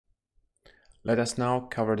Let us now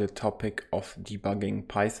cover the topic of debugging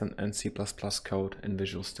Python and C++ code in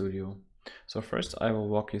Visual Studio. So first I will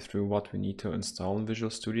walk you through what we need to install in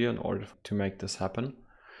Visual Studio in order to make this happen.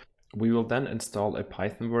 We will then install a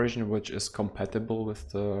Python version which is compatible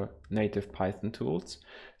with the native Python tools.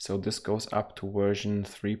 So this goes up to version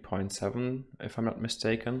 3.7 if I'm not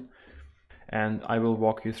mistaken. And I will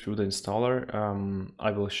walk you through the installer.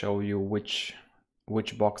 I will show you which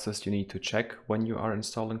boxes you need to check when you are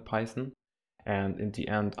installing Python. And in the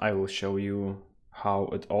end, I will show you how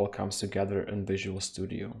it all comes together in Visual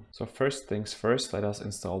Studio. So first things first, let us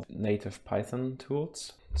install native Python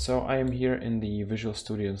tools. So I am here in the Visual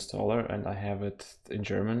Studio installer and I have it in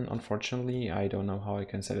German, unfortunately. I don't know how I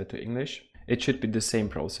can set it to English. It should be the same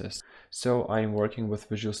process. So I am working with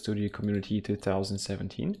Visual Studio Community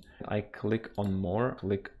 2017. I click on More,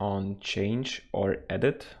 click on Change or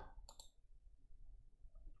Edit.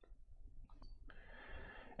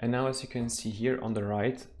 And now as you can see here on the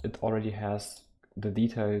right, it already has the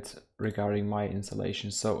details regarding my installation.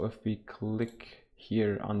 So if we click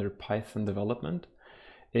here under Python development,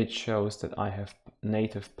 it shows that I have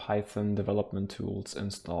native Python development tools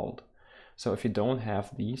installed. So if you don't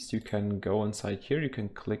have these, you can go inside here, you can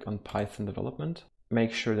click on Python development,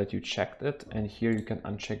 make sure that you checked it, and here you can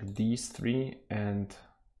uncheck these three and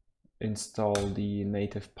install the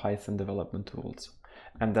native Python development tools.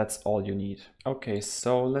 And that's all you need. Okay,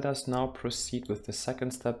 so let us now proceed with the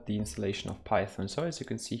second step, the installation of Python. So as you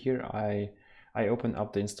can see here, I open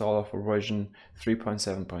up the installer for version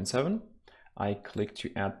 3.7.7. I click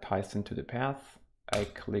to add Python to the path. I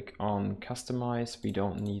click on customize. We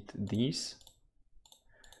don't need these.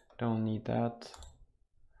 Don't need that.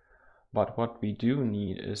 But what we do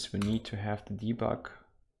need is we need to have the debug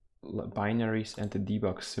binaries and the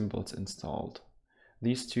debug symbols installed.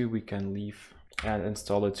 These two we can leave and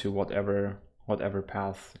install it to whatever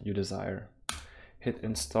path you desire. Hit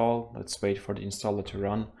install, let's wait for the installer to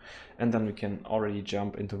run, and then we can already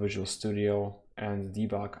jump into Visual Studio and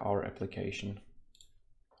debug our application.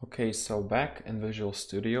 Okay, so back in Visual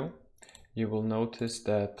Studio, you will notice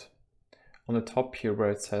that on the top here where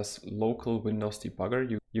it says local Windows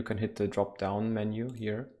debugger, you can hit the drop down menu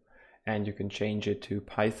here and you can change it to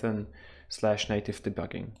Python/native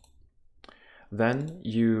debugging. Then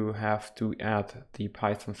you have to add the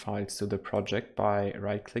Python files to the project by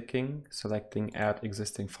right-clicking, selecting Add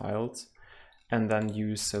Existing Files, and then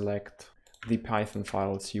you select the Python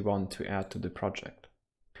files you want to add to the project.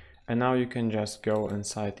 And now you can just go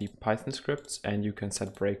inside the Python scripts and you can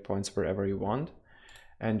set breakpoints wherever you want,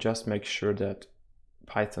 and just make sure that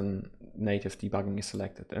Python native debugging is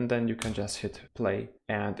selected. And then you can just hit play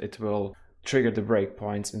and it will trigger the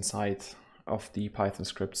breakpoints inside of the Python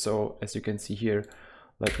script. So as you can see here,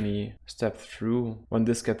 let me step through when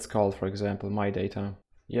this gets called, for example, my data.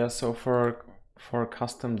 Yeah, so for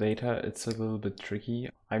custom data, it's a little bit tricky.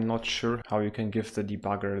 I'm not sure how you can give the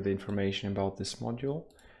debugger the information about this module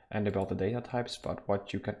and about the data types, but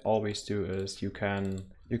what you can always do is you can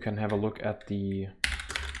have a look at the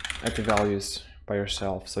values by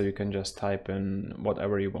yourself. So you can just type in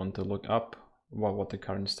whatever you want to look up, what the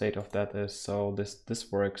current state of that is. So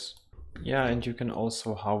this works. Yeah, and you can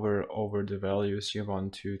also hover over the values you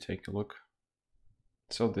want to take a look.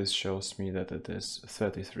 So this shows me that it is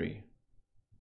 33.